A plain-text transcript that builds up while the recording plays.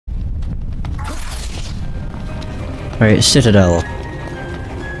Alright, Citadel.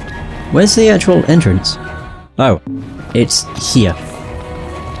 Where's the actual entrance? Oh, it's here.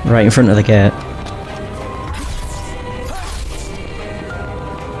 Right in front of the gate.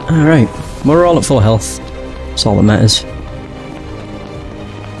 Alright, we're all at full health. That's all that matters.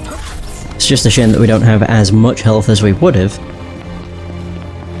 It's just a shame that we don't have as much health as we would have.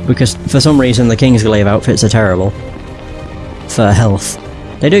 Because for some reason the Kingsglaive outfits are terrible. For health.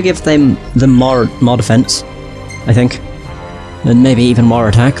 They do give them more defense, I think. And maybe even more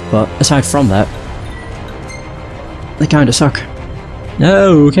attack, but aside from that, they kinda suck.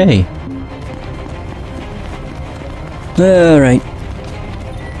 Okay. Alright.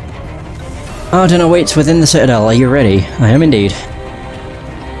 Arden awaits within the Citadel, are you ready? I am indeed.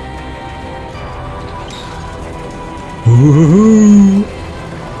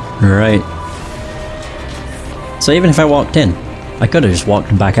 Right. So even if I walked in, I could have just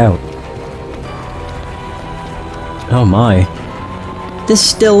walked back out. Oh my. This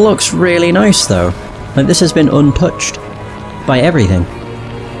still looks really nice though. Like this has been untouched by everything.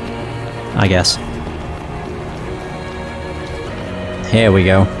 I guess. Here we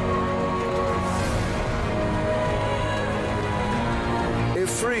go.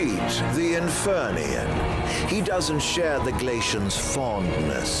 Ifrit, the Infernian. He doesn't share the Glacian's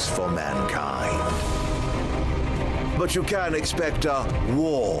fondness for mankind. But you can expect a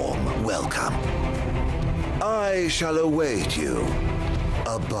warm welcome. I shall await you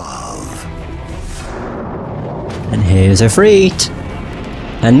above. And here's Ifrit!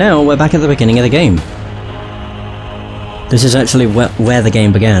 And now we're back at the beginning of the game. This is actually where the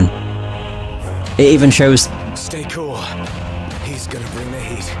game began. It even shows... Stay cool. He's gonna bring the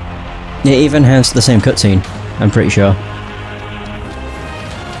heat. It even has the same cutscene, I'm pretty sure.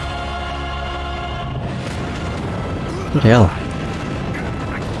 What the hell?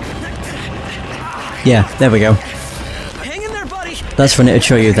 Yeah, there we go. Hang in there, buddy. That's when it would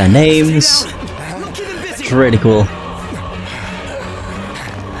show you their names. It's really cool.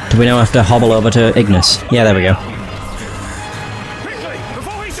 Do we now have to hobble over to Ignis? Yeah, there we go.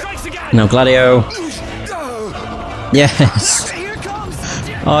 Now Gladio. Yes!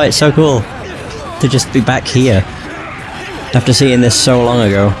 Oh, it's so cool to just be back here after seeing this so long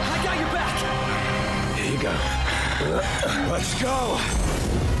ago. Here you go. Let's go.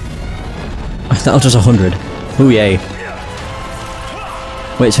 That'll just 100. Ooh yay.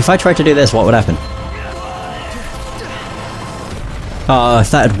 Wait, so if I tried to do this, what would happen? Oh,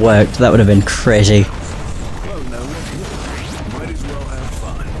 if that had worked, that would have been crazy.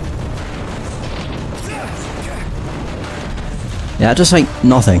 Yeah, just like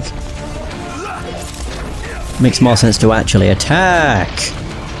nothing. Makes more sense to actually attack.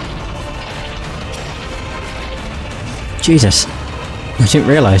 Jesus. I didn't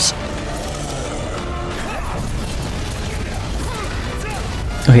realise.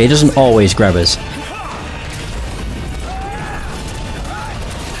 Okay, he doesn't always grab us.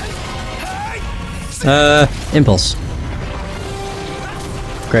 Impulse.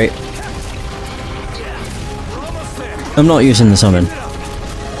 Great. I'm not using the summon,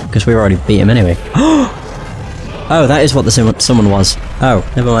 because we already beat him anyway. Oh, that is what the summon was. Oh,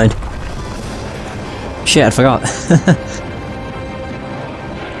 never mind. Shit, I forgot.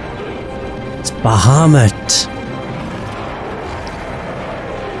 It's Bahamut.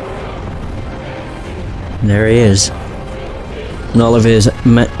 There he is. In all of his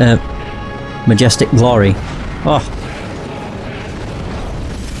majestic glory. Oh.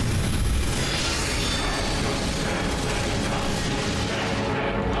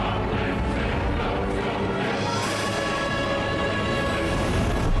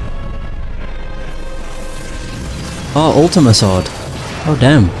 Oh, Ultima Sword. Oh,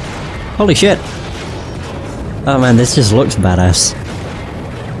 damn. Holy shit. Oh man, this just looks badass.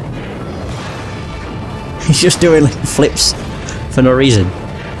 He's just doing like flips for no reason.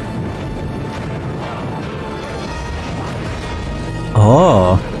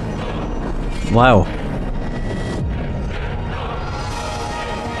 Oh. Wow.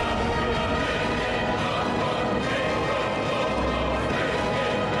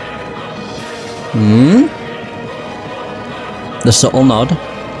 Hmm? The subtle nod.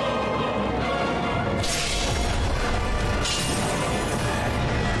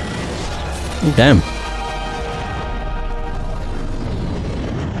 Oh, damn.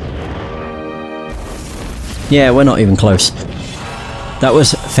 Yeah, we're not even close. That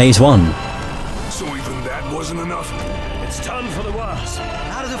was phase 1. So even that wasn't enough. It's time for the worst.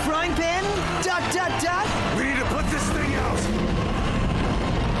 Out of the frying pan? Dot dot dot. We need to put this thing out.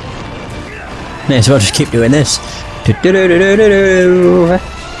 May as well just keep doing this. Do-do-do-do-do-do-do.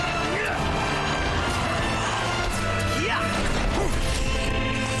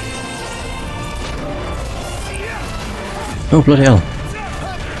 Oh, bloody hell.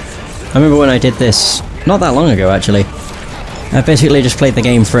 I remember when I did this, not that long ago actually. I basically just played the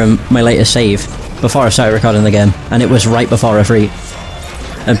game from my latest save before I started recording the game, and it was right before a free.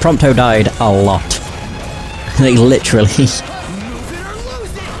 And Prompto died a lot. Like literally.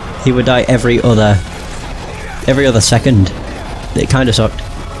 He would die every other second. It kinda sucked.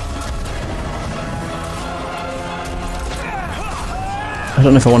 I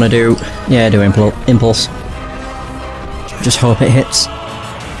don't know if I want to do... yeah, do Impulse. Just hope it hits.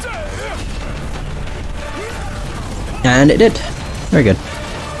 And it did. Very good.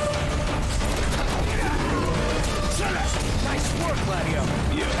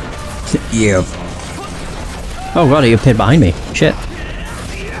 Yeah. Oh god, you appeared behind me. Shit.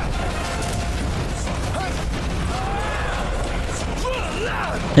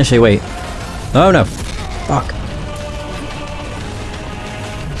 Actually, wait. Oh no. Fuck.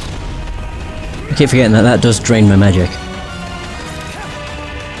 I keep forgetting that that does drain my magic.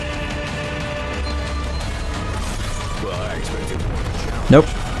 Nope.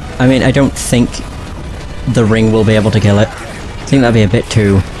 I mean, I don't think the ring will be able to kill it. I think that'd be a bit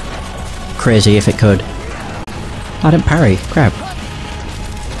too crazy if it could. I didn't parry. Crap.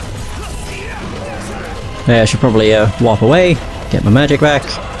 Yeah, I should probably warp away, get my magic back.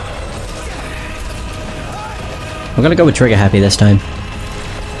 I'm gonna go with Trigger Happy this time.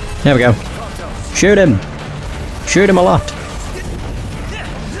 There we go. Shoot him! Shoot him a lot!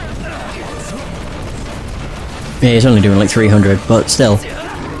 Yeah, he's only doing like 300, but still,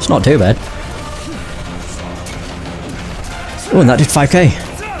 it's not too bad. Oh, and that did 5k.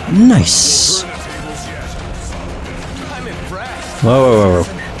 Nice! Whoa, whoa, whoa,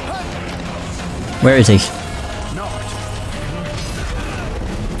 whoa. Where is he?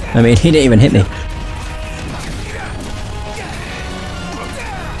 I mean, he didn't even hit me.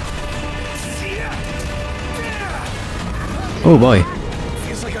 Oh boy.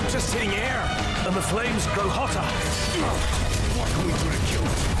 Feels like I'm just hitting air, and the flames grow hotter.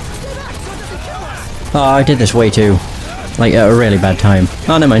 Oh, I did this way too. Like, at a really bad time.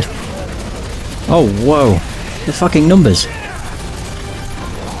 Oh, never mind. Oh, whoa. The fucking numbers.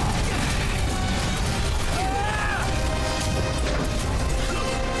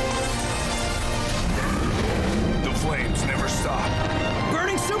 The flames never stop.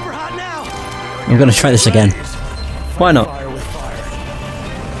 Burning super hot now! I'm gonna try this again. Why not? Fire with fire.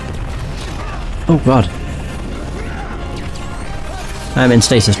 Oh god. I'm in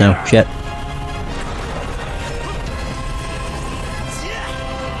stasis now. Shit.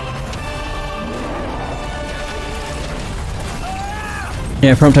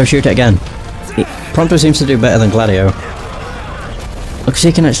 Yeah, Prompto, shoot it again. Prompto seems to do better than Gladio. Because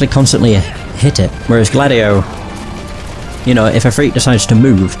he can actually constantly hit it, whereas Gladio, you know, if a freak decides to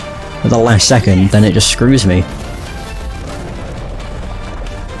move at the last second, then it just screws me.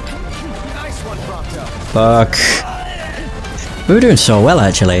 Fuck. We were doing so well,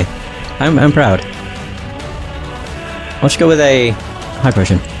 actually. I'm proud. Let's go with a high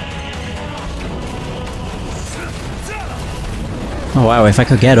potion. Oh wow, if I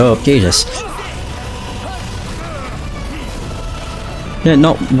could get up, Jesus. Yeah,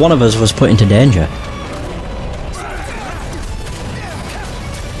 not one of us was put into danger.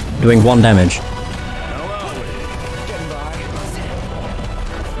 Doing 1 damage.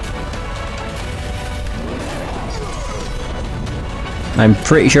 I'm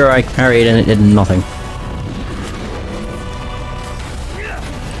pretty sure I parried and it did nothing.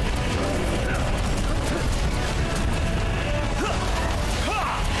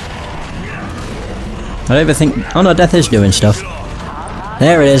 I don't even think... oh no, Death is doing stuff.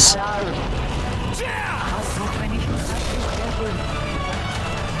 There it is.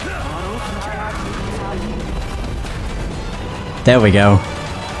 There we go.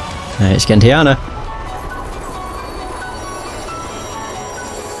 It's Gentiana.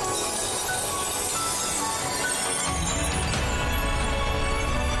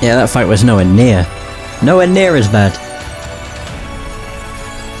 Yeah, that fight was nowhere near as bad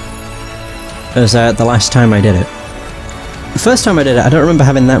as the last time I did it. The first time I did it, I don't remember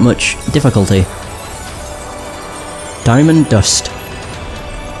having that much difficulty. Diamond Dust.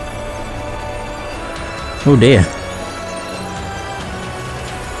 Oh dear.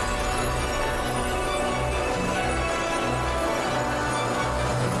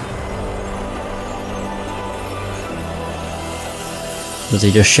 Does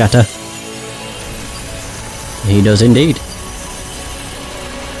he just shatter? He does indeed.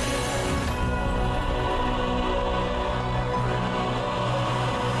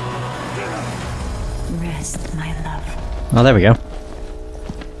 Rest, my love. Oh, there we go.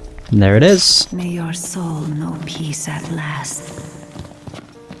 And there it is. May your soul know peace at last.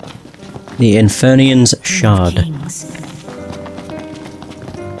 The Infernian's Shard. Kings,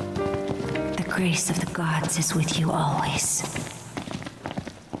 the grace of the gods is with you always.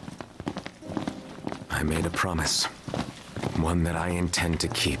 I made a promise. One that I intend to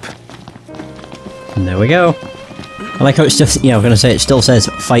keep. And there we go. I like how it's just, yeah, I'm gonna say it still says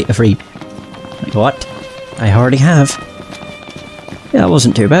fight a free. Like, what? I already have. Yeah, that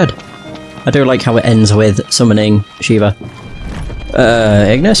wasn't too bad. I do like how it ends with summoning Shiva.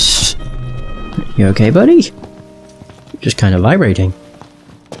 Ignis? You okay, buddy? Just kind of vibrating.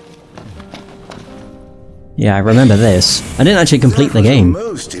 Yeah, I remember this. I didn't actually complete the game.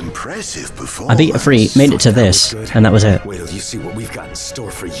 Most impressive I beat a free, made it to this, and that was it. Wait till you see what we've got in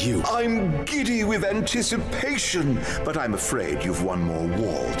store for you. I'm giddy with anticipation, but I'm afraid you've one more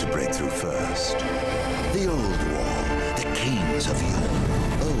wall to break through first. The old wall, the kings of yore.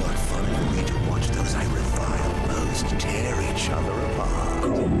 Oh, what fun it would be to watch those I revile most tear each other apart.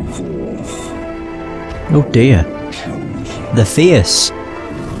 Oh dear. The Fierce.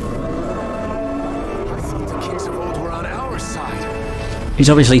 He's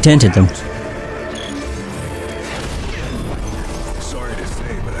obviously tainted them. Sorry to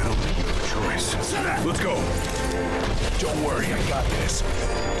say, but I don't think you have a choice. Let's go. Don't worry, I got this.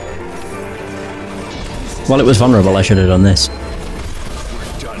 While it was vulnerable, I should have done this.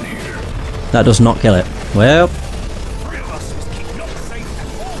 We're done here. That does not kill it. Well,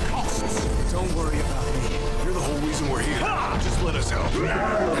 Don't worry about me. You're the whole reason we're here. Just let us help.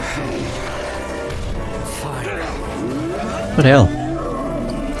 Fine. what the hell?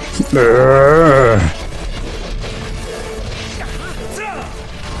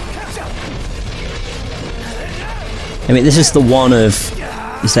 I mean, this is the one of...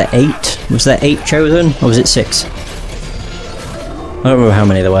 Is there 8? Was there 8 chosen? Or was it 6? I don't remember how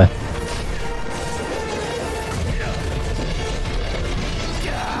many there were.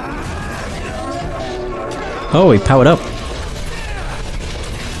 Oh, he powered up.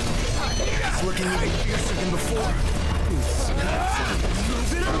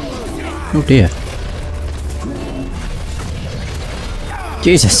 Oh dear.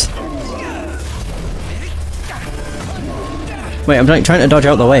 Jesus. Wait, I'm like trying to dodge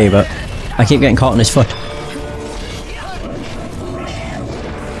out the way, but I keep getting caught on his foot.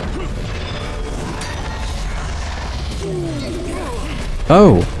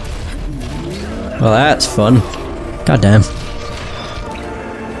 Oh. Well, that's fun. God damn.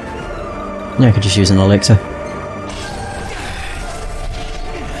 Yeah, I could just use an elixir.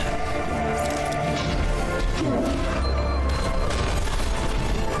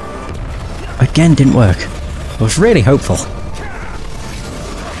 Again, didn't work. I was really hopeful.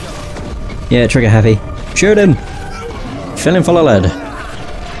 Yeah, trigger heavy. Shoot him! Fill him full of lead.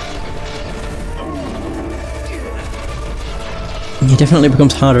 He definitely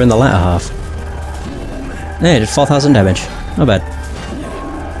becomes harder in the latter half. Yeah, did 4,000 damage. Not bad.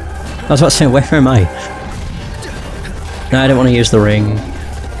 I was about to say, where am I? No, I don't want to use the ring.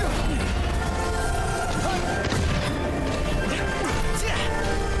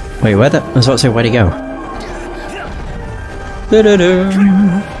 Wait, where the... I was about to say, where'd he go? Da-da-da.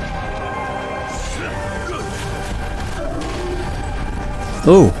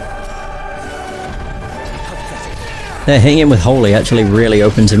 Ooh. Yeah, hitting him with Holy actually really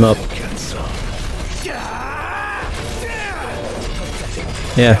opens him up.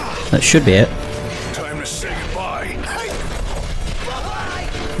 Yeah, that should be it. Time to say goodbye.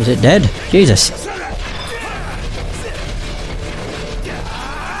 Is it dead? Jesus.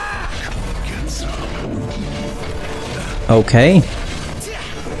 Okay.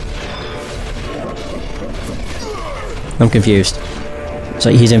 I'm confused. So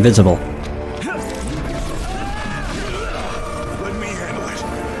he's invincible. Let me handle it.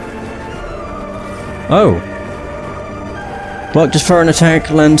 Oh. Block just for an attack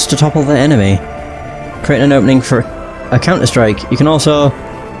lands to topple the enemy. Create an opening for a counter-strike. You can also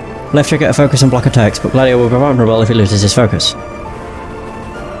left trigger to focus and block attacks, but Gladio will be vulnerable if he loses his focus.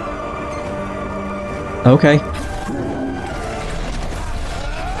 Okay.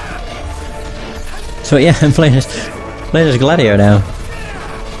 So yeah, I'm playing as Gladio now.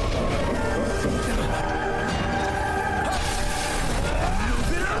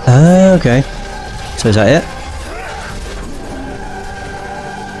 Okay. So is that it?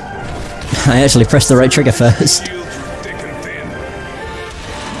 I actually pressed the right trigger first. Shields thick and thin.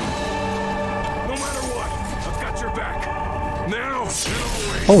 No matter what, I've got your back. Now, get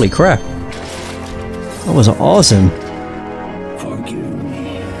away. Holy crap. That was awesome. Forgive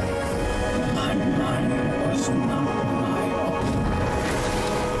me. My mind was not my own.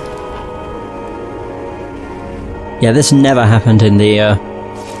 Yeah, this never happened in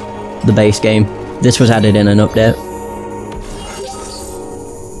the base game. This was added in an update.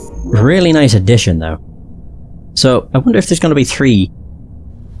 Really nice addition, though. So, I wonder if there's going to be 3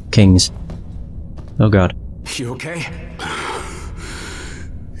 kings. Oh god. You okay?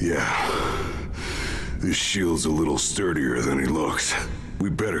 Yeah. This shield's a little sturdier than he looks. We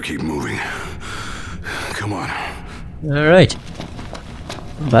better keep moving. Come on. Alright.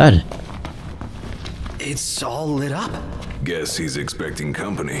 Not bad. It's all lit up. Guess he's expecting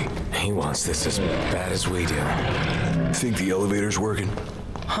company. He wants this as bad as we do. Think the elevator's working?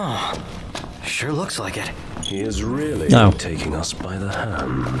 Huh. Sure looks like it. He is really taking us by the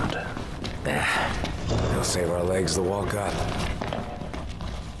hand. He'll save our legs the walk up.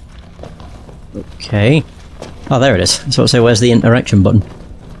 Okay. Oh, there it is. So, where's the interaction button?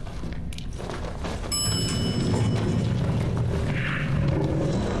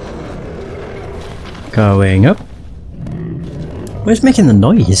 Going up. Who's making the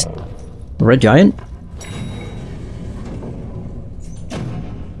noise? A red giant?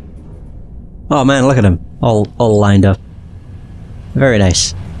 Oh man, look at him. All lined up. Very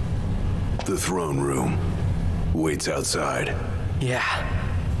nice. The throne room. Waits outside. Yeah.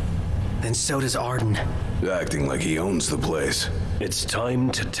 And so does Arden. Acting like he owns the place. It's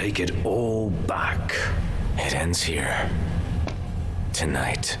time to take it all back. It ends here.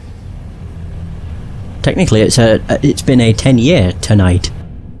 Tonight. Technically, it's been a 10-year tonight.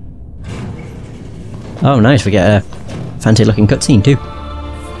 Oh, nice. We get a fancy-looking cutscene too.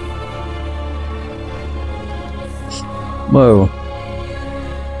 Whoa.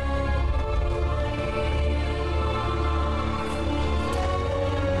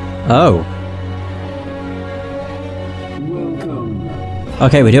 Oh.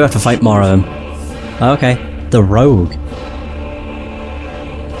 Okay, we do have to fight more of them. Okay, the rogue.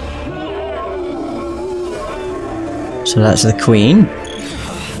 So that's the queen.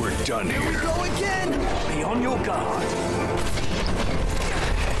 We're done here. Go again! Be on your guard.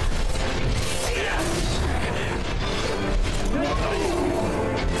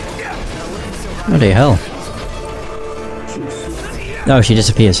 Bloody hell. Oh, she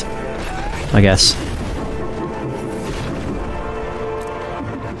disappears. I guess.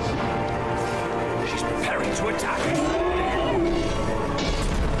 She's preparing to attack.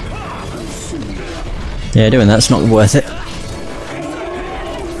 Yeah, doing that's not worth it.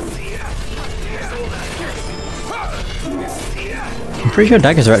 I'm pretty sure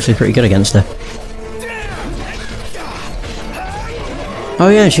daggers are actually pretty good against her. Oh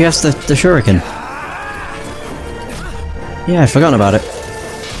yeah, she has the shuriken. Yeah, I'd forgotten about it.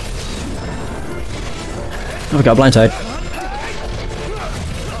 Oh, we got a blindside.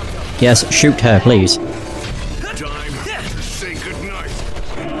 Yes, shoot her, please. Time to say goodnight.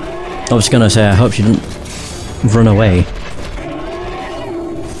 I was gonna say, I hope she didn't run away.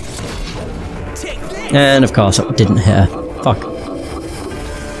 And of course, it didn't hit her. Fuck.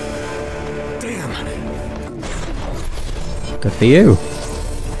 Good for you.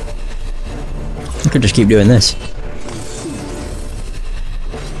 I could just keep doing this.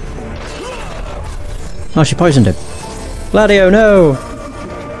 Oh, she poisoned him. Gladio, no!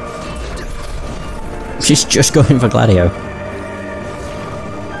 She's just going for Gladio.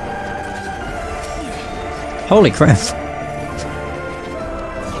 Holy crap.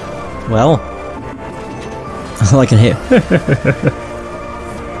 Well. All I can hear.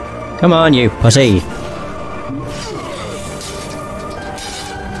 Come on, you pussy.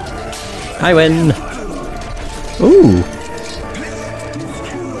 I win! Ooh!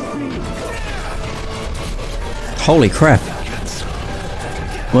 Holy crap.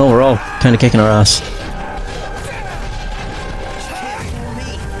 Well, we're all kind of kicking our ass.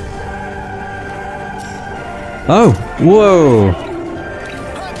 Oh! Whoa!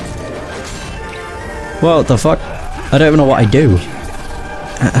 What the fuck? I don't even know what I do.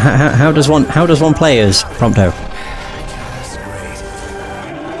 How does one play as Prompto?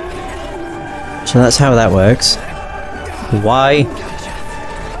 So that's how that works. Why?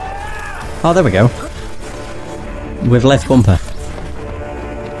 Oh, there we go. With left bumper.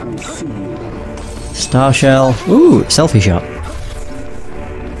 Star shell. Ooh, selfie shot.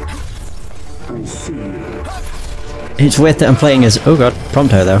 It's weird that I'm playing as, oh god,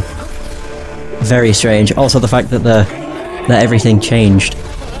 Prompto though. Very strange. Also the fact that that everything changed.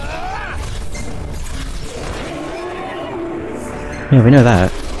 Yeah, we know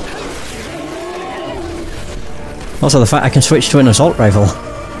that. Also the fact I can switch to an assault rifle.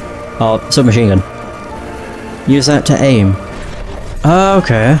 Or submachine gun. Use that to aim.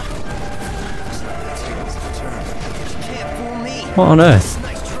 Okay. What on earth?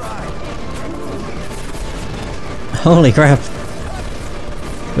 Holy crap.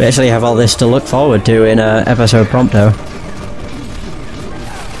 We actually have all this to look forward to in episode Prompto.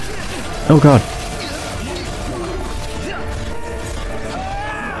 Oh god.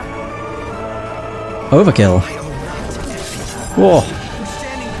 Overkill. Whoa.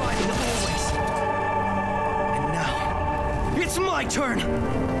 And now, it's my turn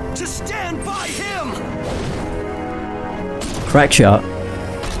to stand by him! Crack shot.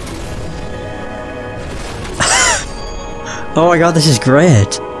 Oh my god, this is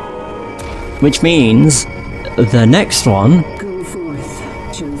great! Which means the next one... Go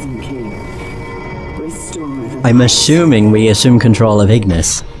forth, chosen king. Restore the... I'm assuming we assume control of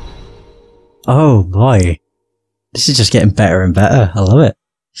Ignis. Oh boy. This is just getting better and better. I love it.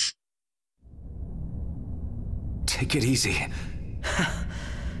 Take it easy.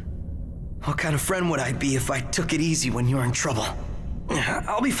 What kind of friend would I be if I took it easy when you're in trouble?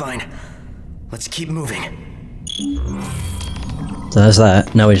 I'll be fine. Let's keep moving. So there's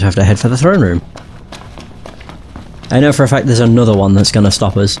that. Now we just have to head for the throne room. I know for a fact there's another one that's going to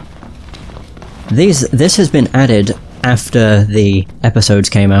stop us. This has been added after the episodes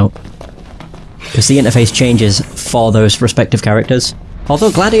came out, because the interface changes for those respective characters.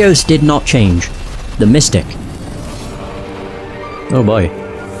 Although Gladiolus did not change. The Mystic. Oh boy.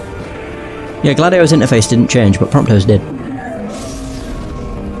 Yeah, Gladiolus' interface didn't change, but Prompto's did.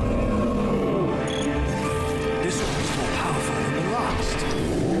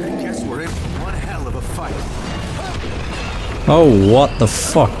 Oh, what the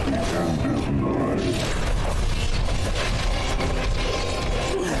fuck?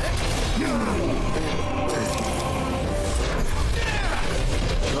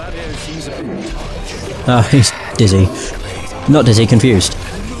 Ah, he's dizzy. Not dizzy, confused.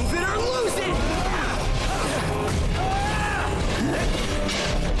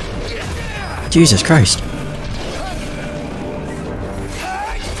 Jesus Christ.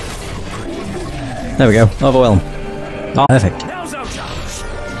 There we go, overwhelm. Oh, perfect.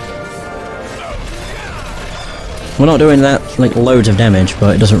 We're not doing that, like, loads of damage,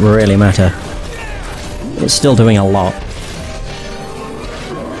 but it doesn't really matter. It's still doing a lot.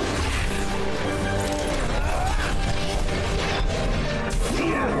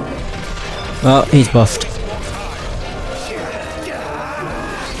 Oh, he's buffed.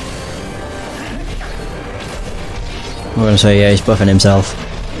 I'm gonna say, yeah, he's buffing himself.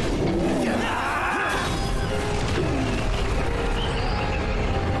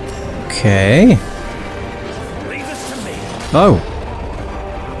 Okay. Oh.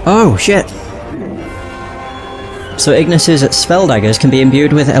 Oh, shit. So Ignis's spell daggers can be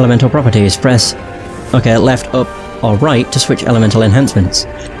imbued with elemental properties. Press, okay, left, up, or right to switch elemental enhancements.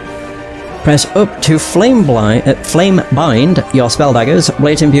 Press up to flame bind your spell daggers.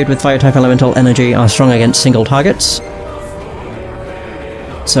 Blades imbued with fire-type elemental energy are strong against single targets.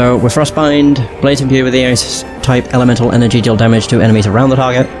 So, with Frostbind, blades imbued with the ice-type elemental energy deal damage to enemies around the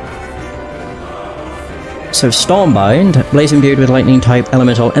target. So Stormbind, blades imbued with lightning-type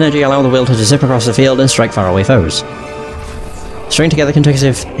elemental energy allow the will to zip across the field and strike faraway foes. String together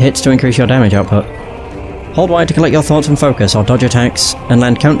consecutive hits to increase your damage output. Hold Y to collect your thoughts and focus, or dodge attacks, and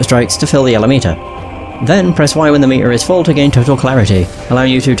land counter-strikes to fill the yellow meter. Then press Y when the meter is full to gain total clarity,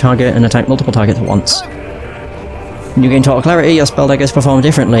 allowing you to target and attack multiple targets at once. When you gain total clarity, your spell daggers perform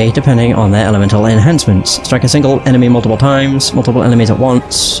differently depending on their elemental enhancements. Strike a single enemy multiple times, multiple enemies at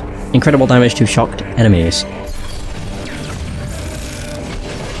once. Incredible damage to shocked enemies.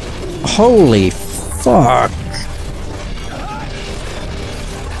 Holy fuck!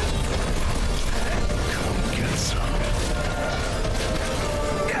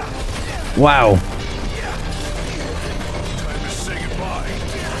 Wow.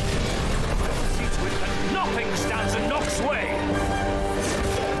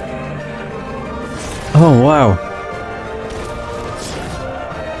 Oh wow.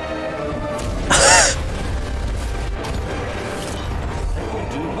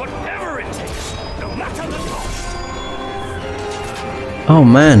 Oh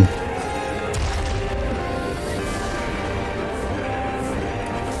man.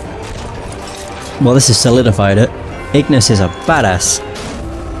 Well, this has solidified it. Ignis is a badass.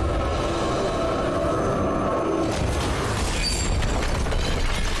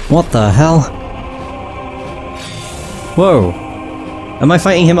 What the hell? Whoa. Am I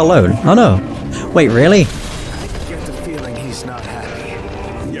fighting him alone? Oh no. Wait, really? I get the feeling he's not happy.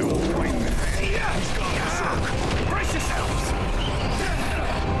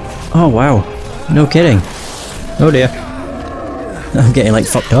 Oh wow. No kidding. Oh dear. I'm getting like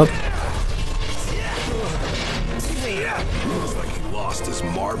fucked up. Looks like he lost his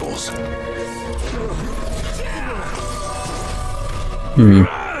marbles.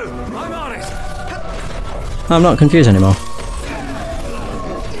 I'm not confused anymore.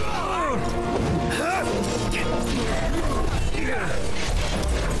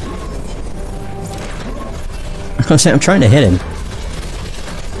 I can't say I'm trying to hit him.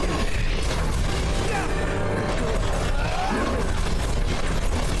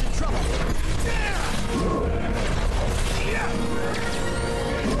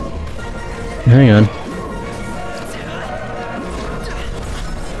 Hang on.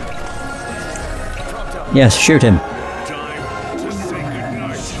 Yes, shoot him.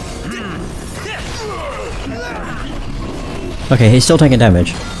 Okay, he's still taking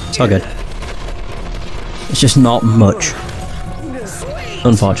damage. It's all good. It's just not much.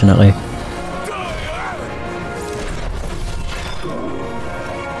 Unfortunately.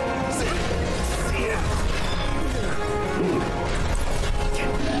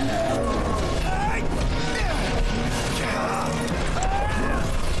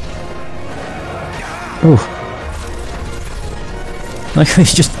 Ooh. Like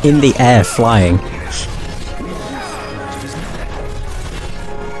he's just in the air flying.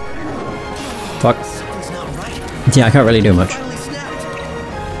 Fuck. Yeah, I can't really do much.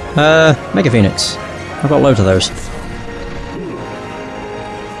 Mega Phoenix. I've got loads of those.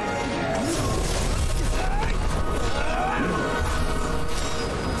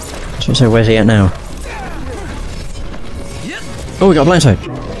 So where's he at now? Oh, we got a blindside.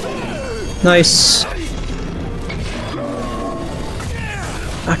 Nice.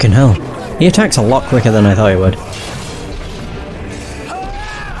 Fucking hell. He attacks a lot quicker than I thought he would.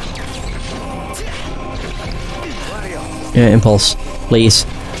 Yeah, impulse. Please.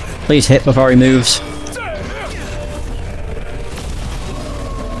 Please hit before he moves.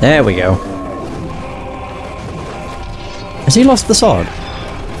 There we go. Has he lost the sword?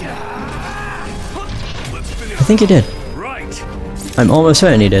 I think he did. I'm almost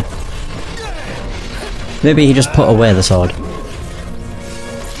certain he did. Maybe he just put away the sword.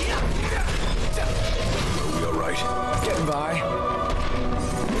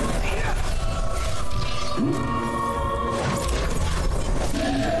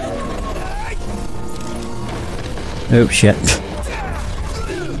 Oh shit.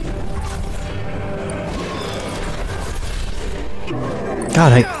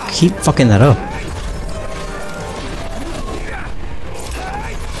 God, I keep fucking that up.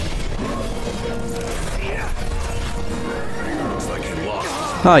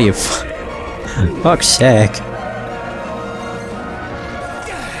 Oh, you fuck's sake.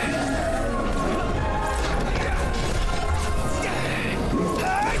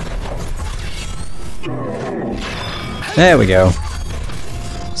 There we go.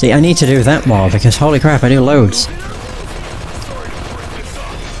 See, I need to do that more because holy crap, I do loads.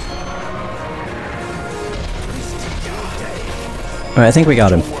 Alright, I think we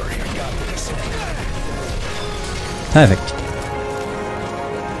got him. Perfect.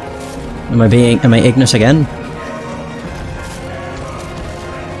 Am I Ignis again?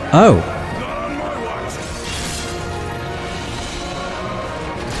 Oh!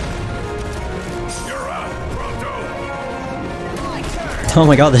 Oh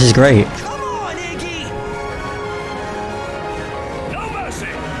my god, this is great. Come on, Iggy! No mercy!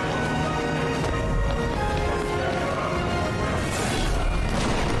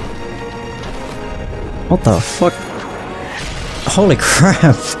 What the fuck? Holy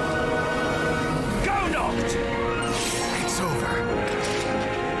crap! Go, Noct! It's over.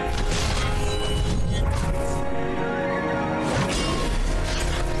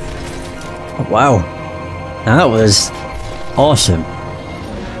 Oh, wow. That was awesome.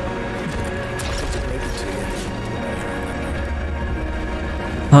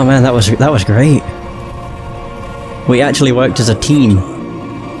 Oh man, that was great. We actually worked as a team.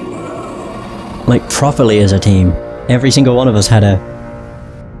 Like properly as a team. Every single one of us had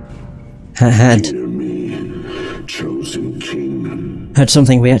Hear me, chosen king. had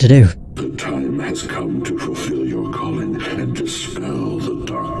something we had to do. The time has come to fulfill your calling and dispel the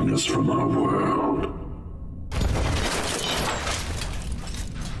darkness from our world.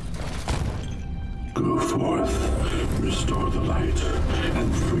 Go forth, restore the light,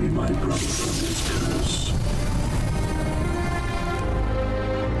 and free my brother from his curse.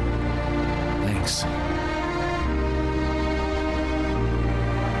 Thanks.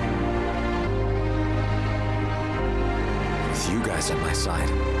 With you guys at my side,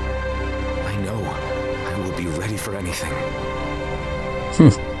 I know I will be ready for anything.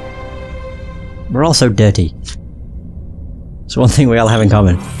 We're all so dirty. It's one thing we all have in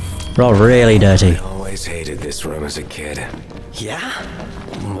common. We're all really dirty. I always always hated this room as a kid. Yeah?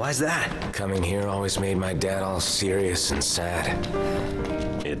 Why's that? Coming here always made my dad all serious and sad.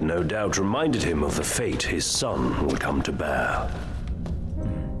 It no doubt reminded him of the fate his son would come to bear.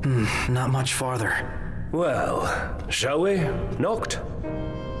 Not much farther. Well, shall we, Noct?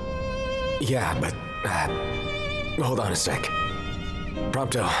 Yeah, but... hold on a sec.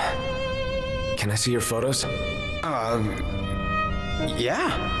 Prompto, can I see your photos?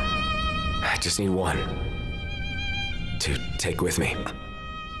 Yeah. I just need one. To take with me.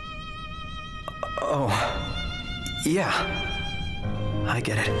 Oh. Yeah. I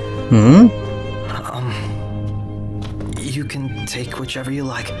get it. You can take whichever you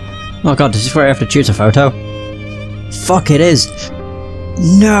like. Oh god, is this where I have to choose a photo? Fuck, it is!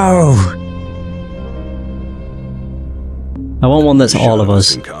 No! I want one that's all of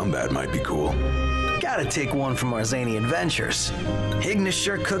us. In combat might be cool. Gotta take one from our zany adventures. Ignis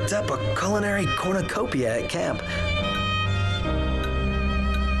sure cooked up a culinary cornucopia at camp.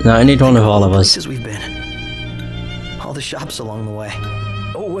 No, I need one of all of us. Places we've been. All the shops along the way.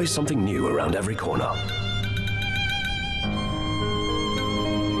 Always something new around every corner.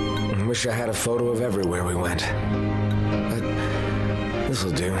 I wish I had a photo of everywhere we went. But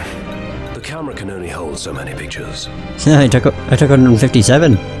this'll do. The camera can only hold so many pictures. I took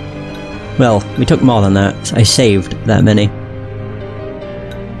 157. Well, we took more than that. I saved that many.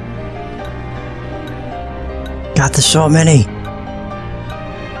 God, there's so many!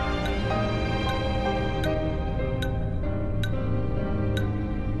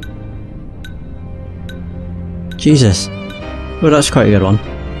 Jesus. Well, that's quite a good one.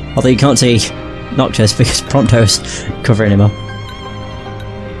 Although you can't see Noctis because Prompto's covering him up.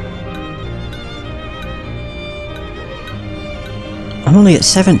 I'm only at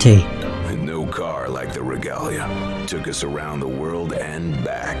 70. No car like the Regalia. Took us around the world and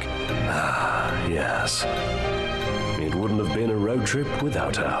back. Ah, yes. It wouldn't have been a road trip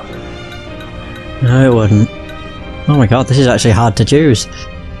without her. No, it wouldn't. Oh my god, this is actually hard to choose.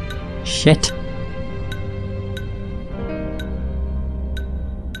 Shit.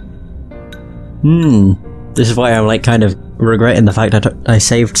 This is why I'm like kind of regretting the fact I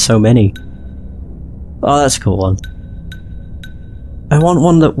saved so many. Oh, that's a cool one. I want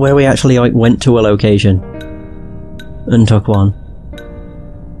one that where we actually like went to a location and took one.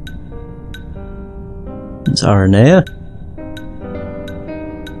 It's Aranea.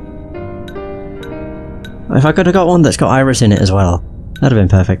 If I could have got one that's got Iris in it as well, that'd have been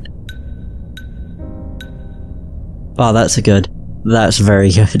perfect. Oh, that's a good. That's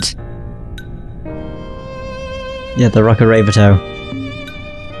very good. Yeah, the Rock of Raveto.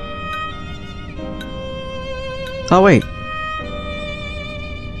 Oh wait.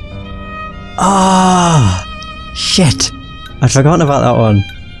 Ah, shit! I'd forgotten about that one.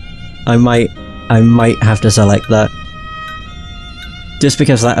 I might have to select that. Just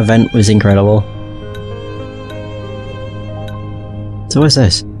because that event was incredible. So what's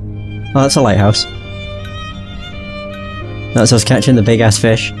this? Oh, that's a lighthouse. That's us catching the big ass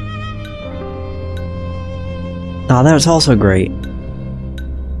fish. Oh, that was also great.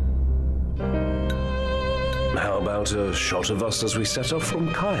 How about a shot of us as we set off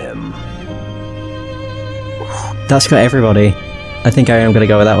from Caem? That's got everybody. I think I am going to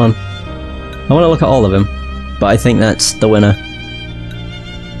go with that one. I want to look at all of them, but I think that's the winner.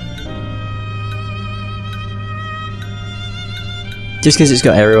 Just because it's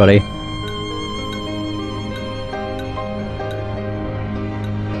got everybody.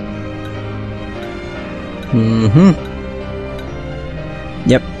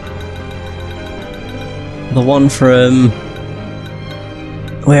 Yep. The one from...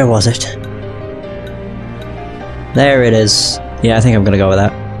 where was it? There it is. Yeah, I think I'm gonna go with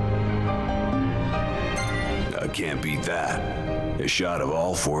that. I can't beat that. A shot of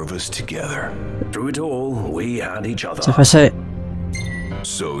all four of us together. Through it all, we had each other. So if I say...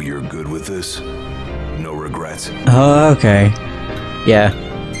 So you're good with this? No regrets? oh, okay. Yeah.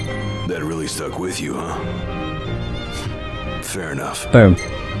 That really stuck with you, huh? Fair enough. Boom.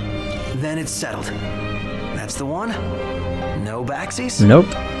 Then it's settled. That's the one? No backsies? Nope.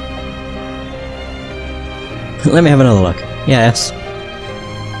 Let me have another look. Yes.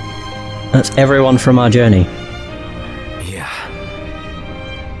 That's everyone from our journey. Yeah.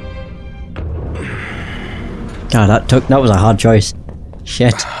 God, that was a hard choice.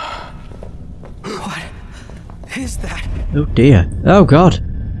 Shit. What is that? Oh dear. Oh god.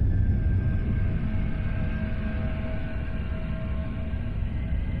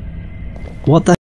 What the